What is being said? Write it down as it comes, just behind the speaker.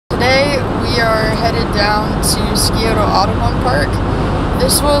headed down to Scioto Audubon Park.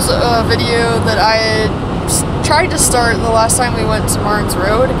 This was a video that I had tried to start the last time we went to Marnes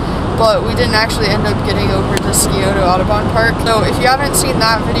Road, but we didn't actually end up getting over to Scioto Audubon Park. So if you haven't seen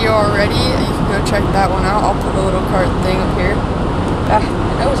that video already, you can go check that one out. I'll put a little card thing up here. My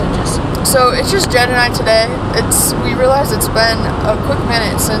nose itches. So it's just Jed and I today. We realized it's been a quick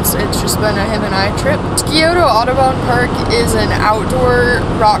minute since it's just been a him and I trip. Scioto Audubon Park is an outdoor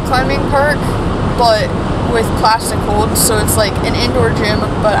rock climbing park, but with plastic holds, so it's like an indoor gym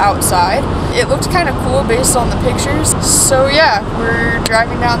but outside. It looked kind of cool based on the pictures. So yeah, we're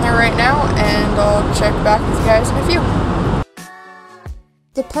driving down there right now and I'll check back with you guys in a few.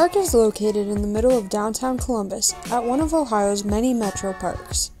 The park is located in the middle of downtown Columbus at one of Ohio's many metro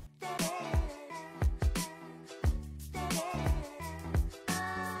parks.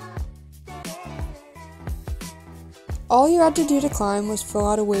 All you had to do to climb was fill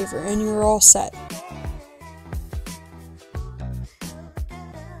out a waiver and you were all set.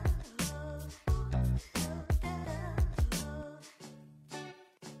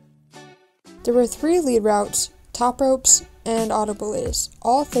 There were 3 lead routes, top ropes, and autobelays,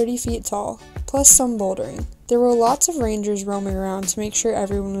 all 30 feet tall, plus some bouldering. There were lots of rangers roaming around to make sure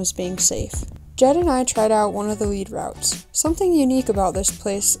everyone was being safe. Jed and I tried out one of the lead routes. Something unique about this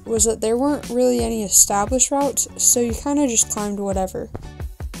place was that there weren't really any established routes, so you kinda just climbed whatever.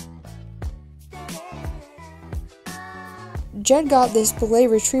 Jed got this belay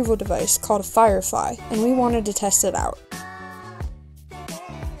retrieval device called a Firefly, and we wanted to test it out.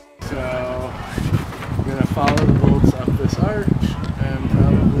 So, I'm going to follow the bolts up this arch and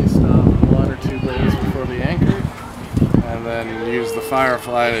probably stop 1 or 2 bays before the anchor, and then use the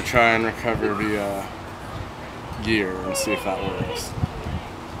Firefly to try and recover via gear and see if that works.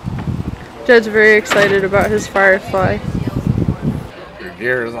 Jed's very excited about his Firefly. Your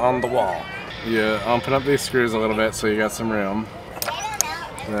gear is on the wall. You open up these screws a little bit so you got some room.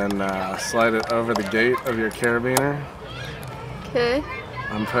 Then slide it over the gate of your carabiner. Okay.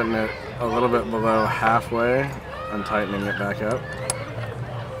 I'm putting it a little bit below halfway and tightening it back up.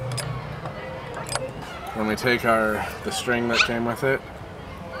 Then we take the string that came with it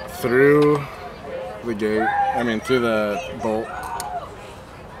through the gate, through the bolt,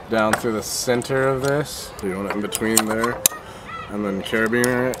 down through the center of this. You want it in between there, and then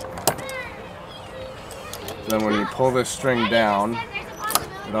carabiner it. Then when you pull this string down,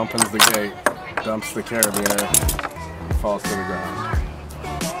 it opens the gate, dumps the carabiner, and falls to the ground.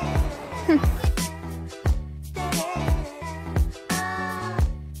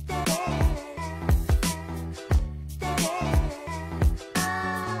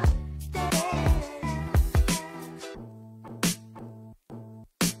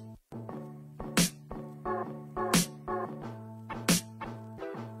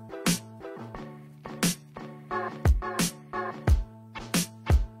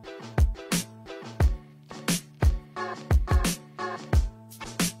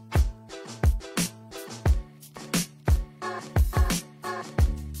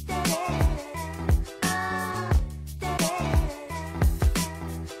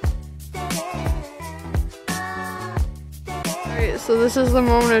 Alright, so this is the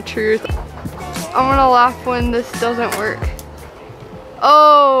moment of truth. I'm gonna laugh when this doesn't work.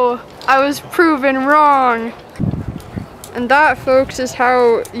 Oh, I was proven wrong. And that, folks, is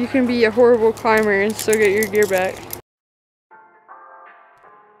how you can be a horrible climber and still get your gear back.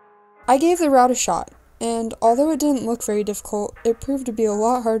 I gave the route a shot, and although it didn't look very difficult, it proved to be a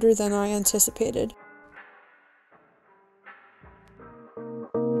lot harder than I anticipated.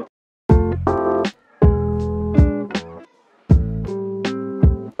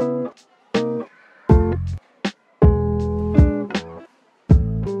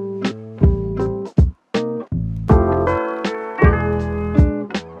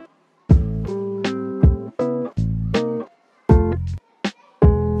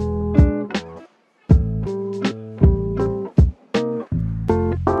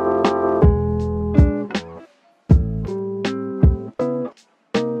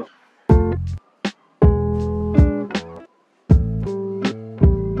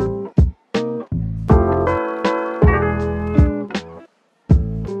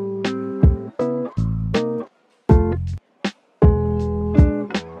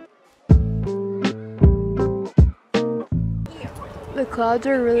 The clouds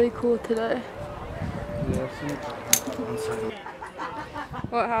are really cool today.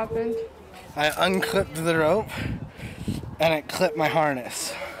 What happened? I unclipped the rope and it clipped my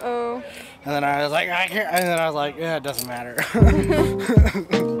harness. Oh. And then I was like, I can't, and then I was like, yeah, it doesn't matter.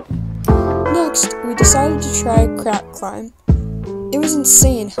 Next, we decided to try a crack climb. It was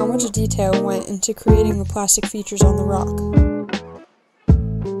insane how much detail went into creating the plastic features on the rock.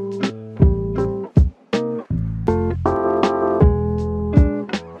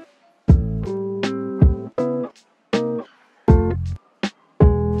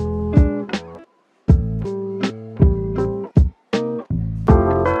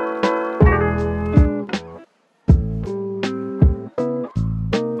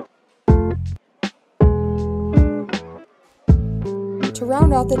 To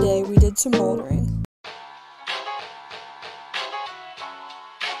round out the day, we did some bouldering.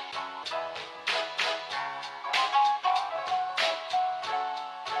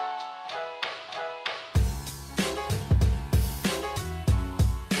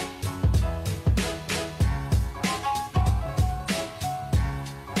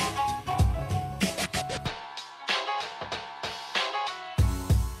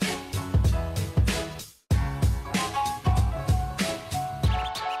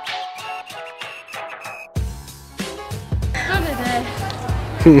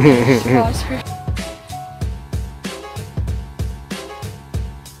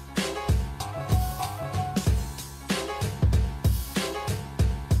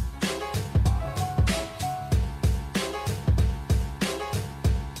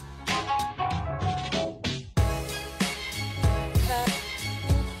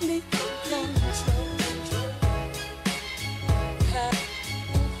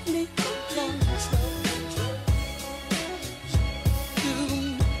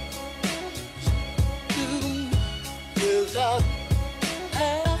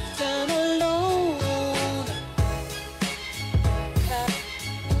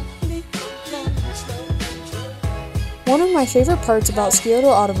 One of my favorite parts about Scioto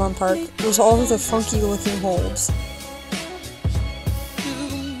Audubon Park was all of the funky looking holds.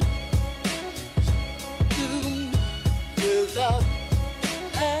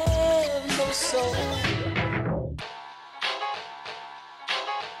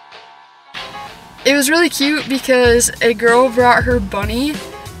 It was really cute because a girl brought her bunny,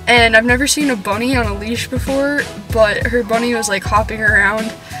 and I've never seen a bunny on a leash before, but her bunny was like hopping around,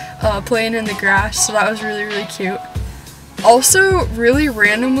 playing in the grass, so that was really, really cute. Also, really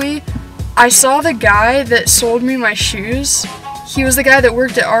randomly, I saw the guy that sold me my shoes. He was the guy that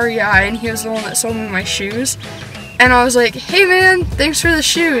worked at REI, and he was the one that sold me my shoes. And I was like, hey man, thanks for the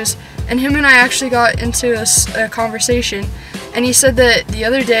shoes. And him and I actually got into a conversation. And he said that the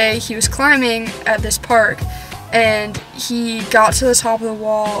other day he was climbing at this park, and he got to the top of the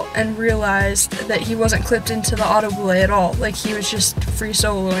wall and realized that he wasn't clipped into the Audobon at all. Like, he was just free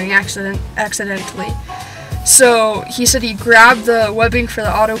soloing accidentally. So he said he grabbed the webbing for the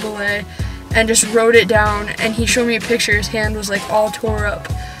Audobon and just wrote it down, and he showed me a picture. His hand was like all tore up.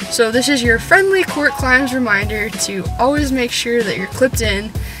 So this is your friendly court climbs reminder to always make sure that you're clipped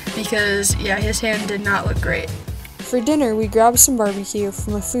in, because yeah, his hand did not look great. For dinner, we grabbed some barbecue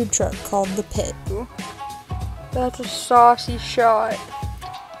from a food truck called The Pit. That's a saucy shot.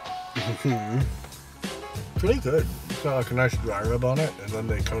 Pretty good. It's got like a nice dry rub on it, and then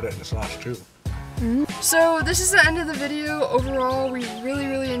they coat it in the sauce too. So this is the end of the video. Overall, we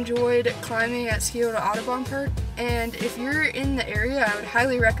really enjoyed climbing at Scioto Audubon Park, and if you're in the area, I would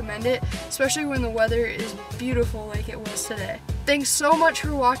highly recommend it, especially when the weather is beautiful like it was today. Thanks so much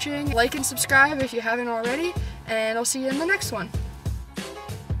for watching. Like and subscribe if you haven't already, and I'll see you in the next one.